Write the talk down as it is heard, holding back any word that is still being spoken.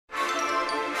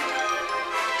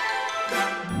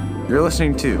You're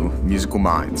listening to Musical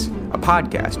Minds, a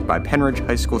podcast by Pennridge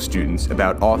High School students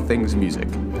about all things music.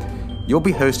 You'll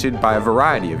be hosted by a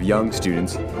variety of young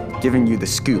students giving you the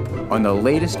scoop on the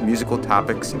latest musical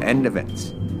topics and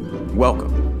events.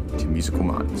 Welcome to Musical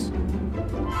Minds.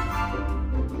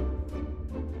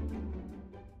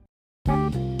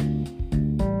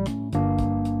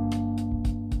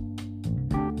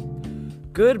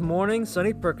 Good morning,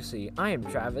 sunny Percy. I am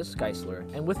Travis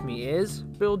Geisler, and with me is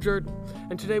Bill Jordan,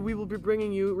 and today we will be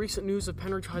bringing you recent news of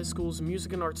Pennridge High School's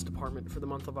Music and Arts Department for the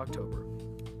month of October.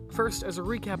 First, as a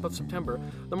recap of September,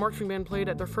 the marching band played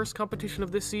at their first competition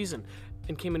of this season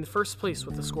and came in first place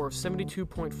with a score of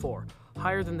 72.4,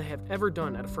 higher than they have ever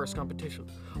done at a first competition.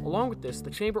 Along with this, the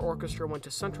Chamber Orchestra went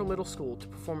to Central Middle School to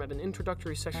perform at an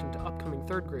introductory session to upcoming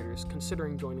third graders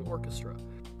considering joining Orchestra.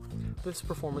 This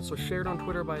performance was shared on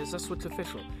Twitter by a Zeswitz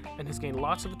official and has gained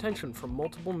lots of attention from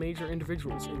multiple major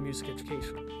individuals in music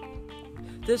education.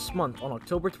 This month, on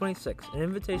October 26th, an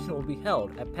invitation will be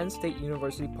held at Penn State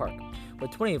University Park, where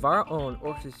 20 of our own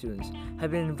orchestra students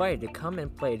have been invited to come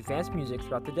and play advanced music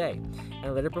throughout the day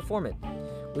and later perform it,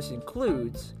 which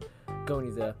includes going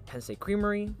to the Penn State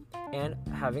Creamery and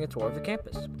having a tour of the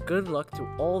campus. Good luck to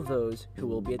all those who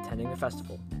will be attending the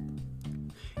festival.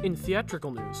 In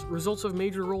theatrical news, results of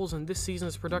major roles in this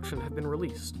season's production have been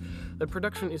released. The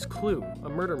production is Clue, a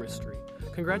murder mystery.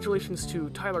 Congratulations to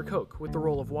Tyler Koch with the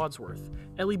role of Wadsworth,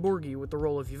 Ellie Borghi with the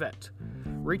role of Yvette,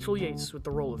 Rachel Yates with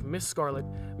the role of Miss Scarlet,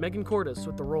 Megan Cordes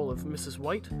with the role of Mrs.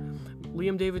 White,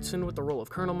 Liam Davidson with the role of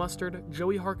Colonel Mustard,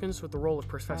 Joey Harkins with the role of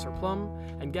Professor Plum,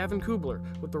 and Gavin Kubler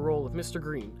with the role of Mr.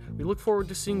 Green. We look forward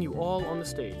to seeing you all on the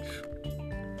stage.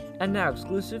 And now,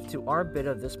 exclusive to our bit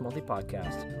of this monthly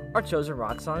podcast, our chosen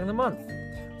rock song of the month.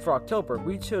 For October,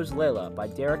 we chose Layla by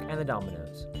Derek and the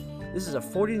Dominoes. This is a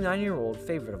 49-year-old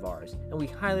favorite of ours, and we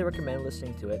highly recommend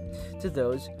listening to it to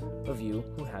those of you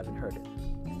who haven't heard it.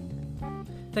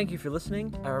 Thank you for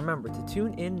listening, and remember to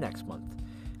tune in next month.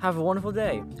 Have a wonderful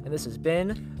day, and this has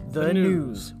been The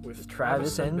News with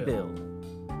Travis and Bill.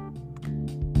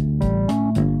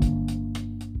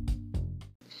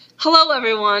 Hello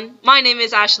everyone, my name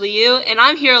is Ashley Yu, and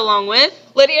I'm here along with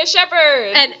Lydia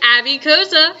Shepard and Abby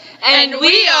Koza, and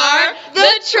we are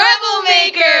the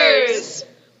Troublemakers!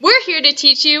 We're here to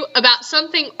teach you about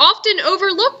something often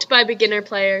overlooked by beginner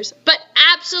players, but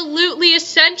absolutely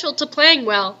essential to playing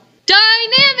well: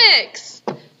 dynamics!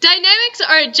 Dynamics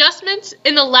are adjustments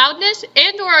in the loudness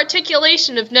and or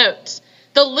articulation of notes.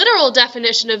 The literal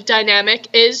definition of dynamic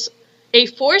is a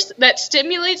force that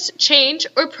stimulates change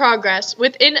or progress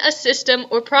within a system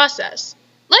or process.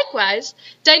 Likewise,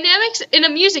 dynamics in a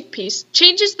music piece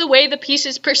changes the way the piece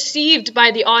is perceived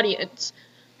by the audience.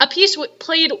 A piece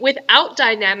played without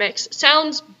dynamics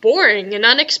sounds boring and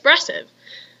unexpressive.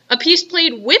 A piece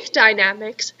played with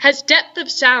dynamics has depth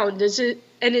of sound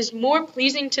and is more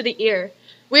pleasing to the ear.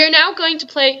 We are now going to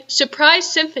play Surprise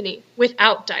Symphony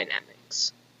without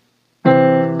dynamics.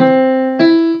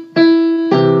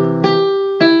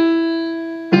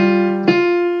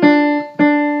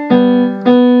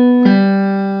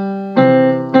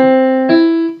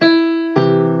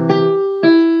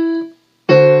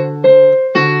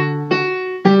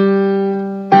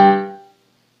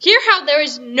 There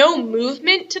is no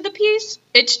movement to the piece.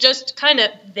 It's just kind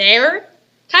of there.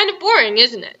 Kind of boring,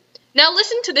 isn't it? Now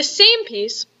listen to the same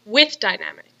piece with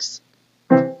dynamics.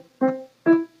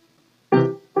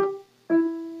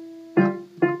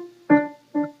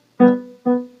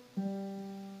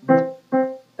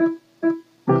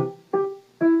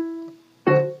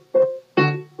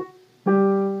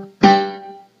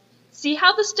 See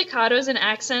how the staccatos and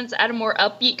accents add a more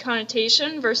upbeat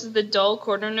connotation versus the dull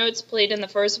quarter notes played in the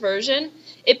first version?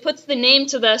 It puts the name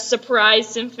to the surprise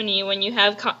symphony when you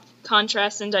have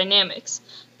contrast and dynamics.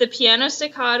 The piano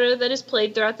staccato that is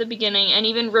played throughout the beginning and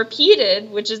even repeated,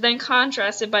 which is then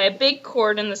contrasted by a big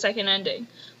chord in the second ending.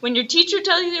 When your teacher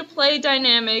tells you to play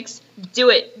dynamics, do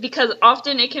it, because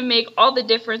often it can make all the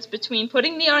difference between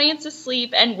putting the audience to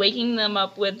sleep and waking them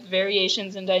up with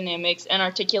variations in dynamics and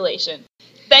articulation.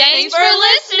 Thanks for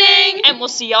listening, and we'll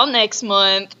see y'all next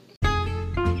month.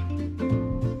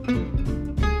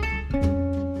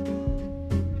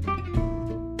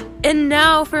 And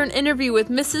now for an interview with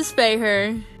Mrs.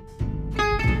 Faher.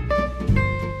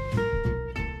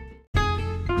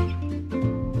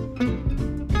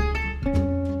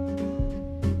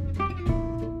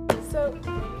 So,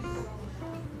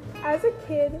 as a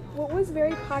kid, what was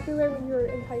very popular when you were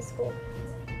in high school?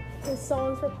 The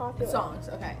songs were popular. Songs,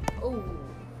 okay. Ooh.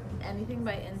 Anything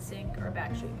by NSYNC or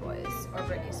Backstreet Boys or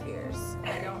Britney Spears.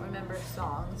 I don't remember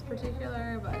songs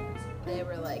particular, but they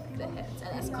were like the hits.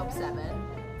 And S Club 7.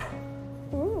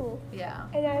 Ooh. Yeah.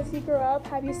 And as you grow up,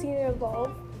 have you seen it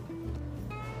evolve?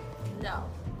 No.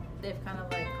 They've kind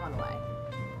of like gone away.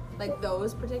 Like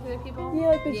those particular people? Yeah,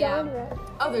 like the genre.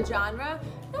 Oh, the genre?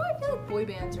 No, I feel like boy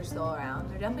bands are still around.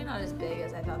 They're definitely not as big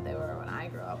as I thought they were when I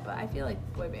grew up, but I feel like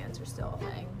boy bands are still a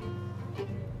thing.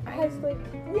 Right? Has like,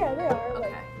 yeah, they are. Okay,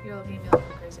 Like, you're looking at me like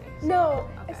I'm crazy. no,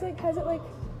 Okay. it's like, has it like,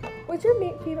 what's your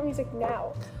favorite music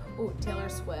now? Ooh, Taylor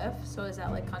Swift. So is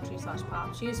that like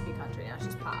country/pop? She used to be country, now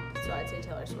she's pop. So I'd say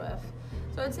Taylor Swift.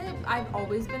 So I'd say I've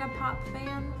always been a pop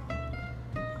fan.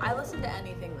 I listen to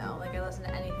anything though. Like I listen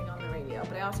to anything on the radio.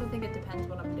 But I also think it depends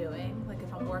what I'm doing. Like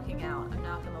if I'm working out, I'm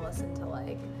not gonna listen to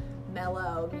like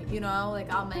mellow, you know,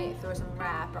 like I might throw some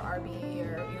rap or R&B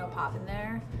or, you know, pop in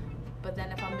there. But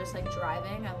then if I'm just like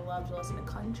driving, I love to listen to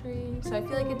country. So I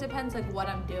feel like it depends like what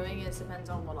I'm doing. It depends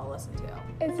on what I'll listen to.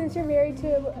 And since you're married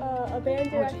to a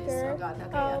band director, Oh God,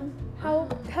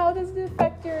 okay, how does it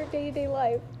affect your day-to-day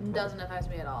life? It doesn't affect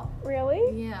me at all.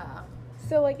 Really? Yeah.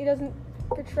 So like it doesn't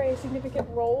portray a significant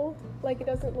role? Like it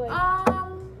doesn't like...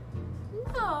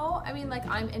 No. I mean, like,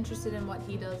 I'm interested in what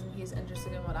he does and he's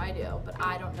interested in what I do, but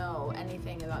I don't know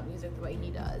anything about music the way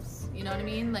he does. You know what I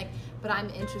mean? Like, but I'm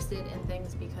interested in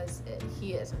things because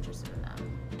he is interested in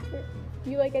them.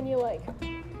 Do you like any like...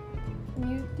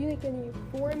 do you like any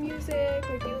foreign music?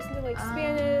 Like do you listen to like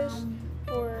Spanish?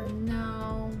 Or...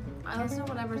 No. I listen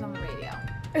to whatever's on the radio.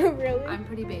 Really? I'm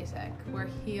pretty basic, where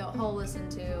he'll listen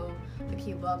to, like,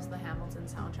 he loves the Hamilton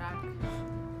soundtrack.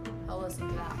 He'll listen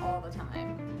to that all the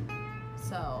time.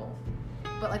 So,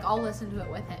 but like I'll listen to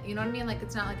it with him. You know what I mean? Like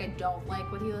it's not like I don't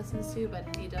like what he listens to, but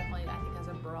he definitely, I think, has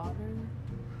a broader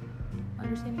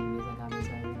understanding of music,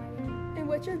 obviously, than I do. And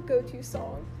what's your go-to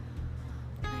song?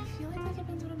 I feel like that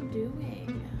depends what I'm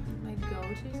doing. My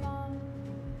go-to song?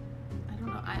 I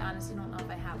don't know. I honestly don't know if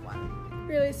I have one.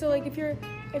 Really? So like if you're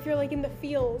like in the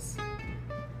feels.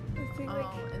 In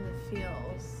the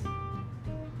feels.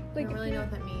 Like I don't really know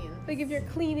what that means. Like if you're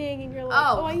cleaning and you're like,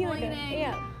 I need like cleaning.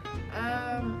 yeah.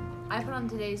 I put on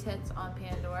Today's Hits on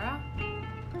Pandora,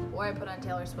 or I put on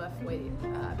Taylor Swift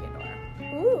Pandora.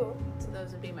 Ooh. So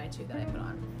those would be my two that I put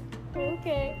on.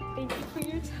 Okay. Thank you for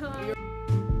your time.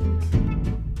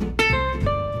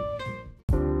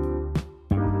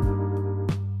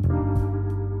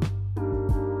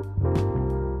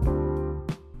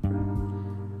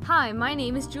 Hi, my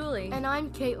name is Julie. And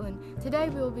I'm Caitlin. Today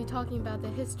we will be talking about the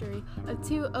history of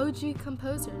two OG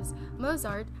composers,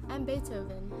 Mozart and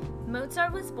Beethoven.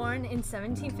 Mozart was born in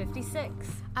 1756.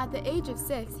 At the age of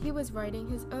 6, he was writing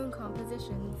his own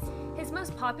compositions. His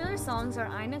most popular songs are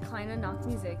Eine kleine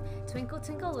Nachtmusik, Twinkle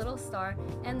Twinkle Little Star,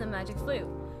 and The Magic Flute.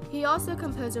 He also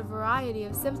composed a variety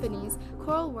of symphonies,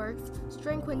 choral works,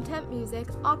 string quintet music,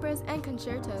 operas, and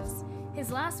concertos.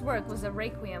 His last work was a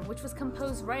Requiem, which was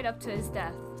composed right up to his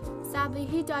death. Sadly,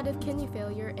 he died of kidney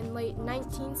failure in late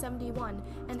 1971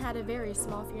 and had a very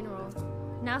small funeral.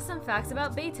 Now some facts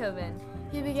about Beethoven.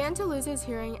 He began to lose his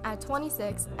hearing at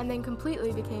 26 and then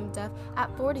completely became deaf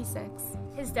at 46.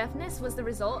 His deafness was the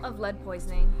result of lead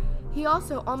poisoning. He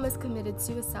also almost committed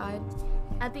suicide.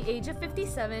 At the age of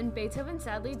 57, Beethoven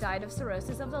sadly died of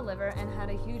cirrhosis of the liver and had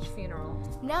a huge funeral.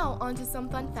 Now, on to some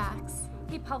fun facts.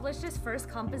 He published his first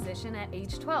composition at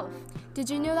age 12. Did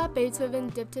you know that Beethoven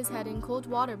dipped his head in cold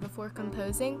water before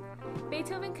composing?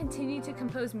 Beethoven continued to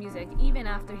compose music even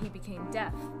after he became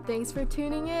deaf. Thanks for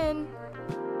tuning in.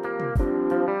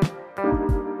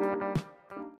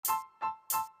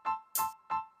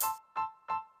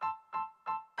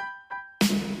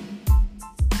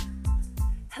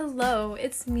 Hello,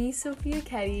 it's me, Sophia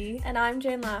Ketty. And I'm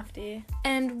Jane Lafty.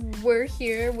 And we're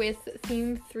here with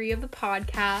theme 3 of the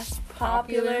podcast,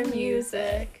 Popular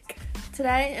Music.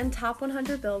 Today in Top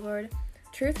 100 Billboard,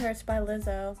 Truth Hurts by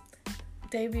Lizzo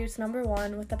debuts number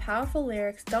 1 with the powerful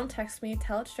lyrics, "Don't text me,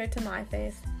 tell it straight to my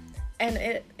face," and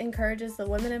it encourages the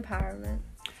women empowerment.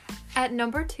 At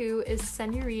number 2 is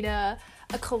Senorita,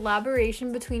 a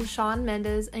collaboration between Shawn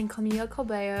Mendes and Camila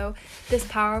Cabello. This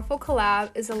powerful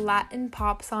collab is a Latin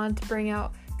pop song to bring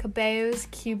out Cabello's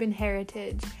Cuban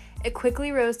heritage. It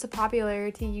quickly rose to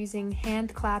popularity using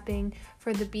hand clapping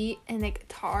for the beat and a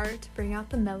guitar to bring out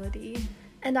the melody.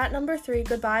 And at number 3,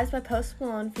 Goodbyes by Post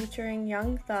Malone featuring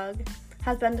Young Thug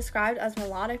has been described as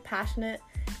melodic, passionate,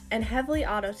 and heavily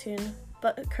auto-tuned,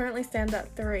 but currently stands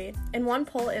at 3. In one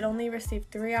poll, it only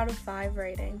received 3 out of 5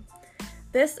 rating.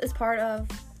 This is part of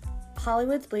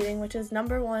Hollywood's Bleeding, which is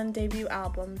number 1 debut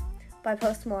album by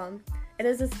Post Malone. It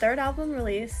is his 3rd album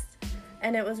released,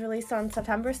 and it was released on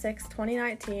September 6,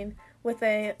 2019, with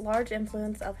a large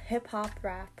influence of hip-hop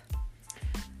rap.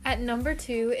 At number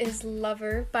 2 is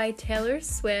Lover by Taylor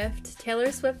Swift.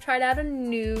 Taylor Swift tried out a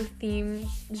new theme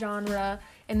genre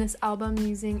in this album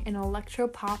using an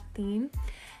electro-pop theme.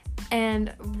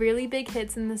 And really big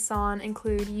hits in the song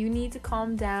include You Need to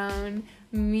Calm Down,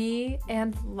 Me,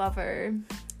 and Lover.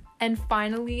 And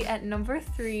finally, at number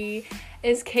 3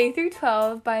 is K through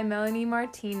 12 by Melanie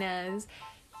Martinez.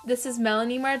 This is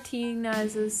Melanie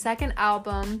Martinez's second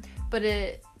album, but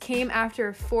it came after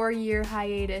a 4-year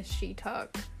hiatus she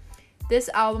took. This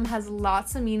album has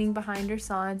lots of meaning behind her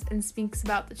songs and speaks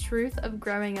about the truth of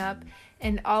growing up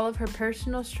and all of her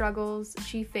personal struggles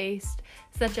she faced,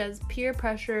 such as peer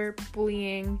pressure,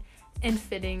 bullying, and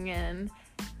fitting in.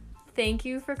 Thank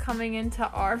you for coming into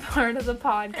our part of the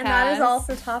podcast. And that is all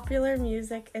for popular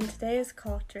music in today's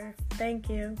culture. Thank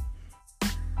you.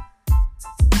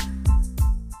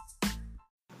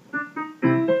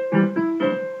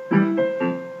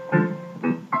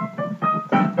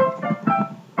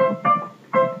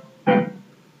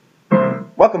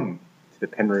 Welcome to the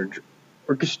Pennridge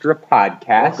Orchestra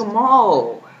podcast. Welcome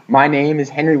all. My name is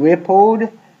Henry Leopold,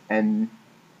 and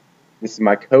this is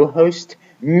my co-host,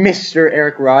 Mr.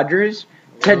 Eric Rogers.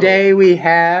 Today we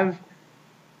have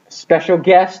a special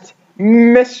guest,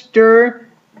 Mr.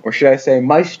 or should I say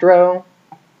Maestro,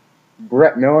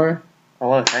 Brett Miller.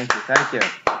 Hello, thank you.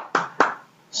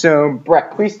 So,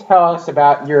 Brett, please tell us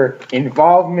about your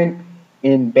involvement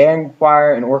in band,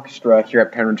 choir, and orchestra here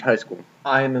at Pennridge High School.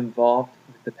 I am involved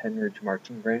with the Pennridge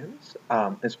Marching Bands,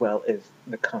 as well as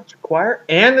the concert choir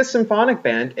and the symphonic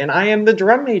band, and I am the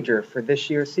drum major for this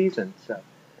year's season. So,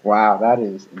 wow, that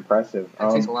is impressive.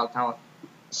 That takes a lot of talent.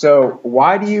 So,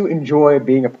 why do you enjoy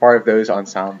being a part of those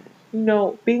ensembles? you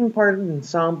know, being part of an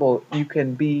ensemble, you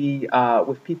can be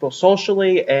with people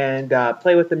socially and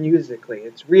play with them musically.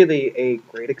 It's really a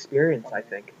great experience, I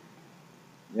think.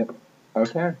 Yep.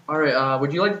 Okay. All right.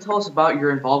 Would you like to tell us about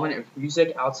your involvement in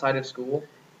music outside of school?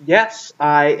 Yes,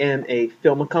 I am a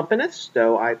film accompanist,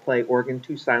 so I play organ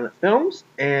to silent films,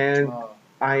 and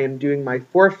I am doing my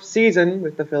 4th season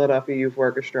with the Philadelphia Youth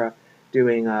Orchestra,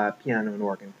 doing piano and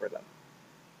organ for them.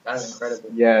 That is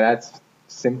incredible. Yeah, that's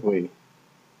simply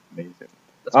amazing.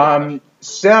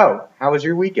 So, how was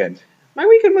your weekend? My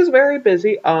weekend was very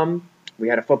busy. We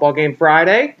had a football game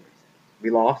Friday.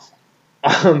 We lost.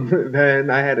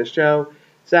 Then I had a show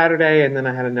Saturday, and then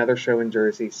I had another show in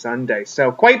Jersey Sunday.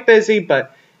 So, quite busy,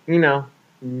 but, you know,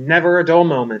 never a dull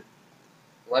moment.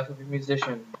 Life of a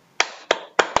musician.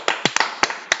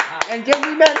 And did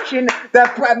we mention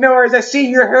that Brett Miller is a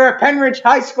senior here at Pennridge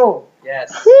High School?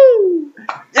 Yes. Woo!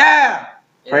 Yeah!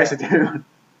 Press it down.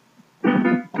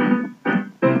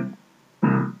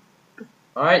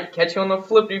 Alright, catch you on the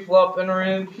flippy flop,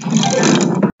 Pennridge.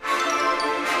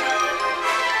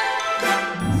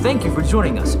 Thank you for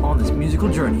joining us on this musical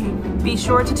journey. Be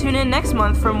sure to tune in next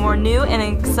month for more new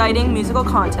and exciting musical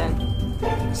content.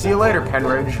 See you later,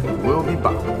 Pennridge. We'll be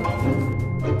back.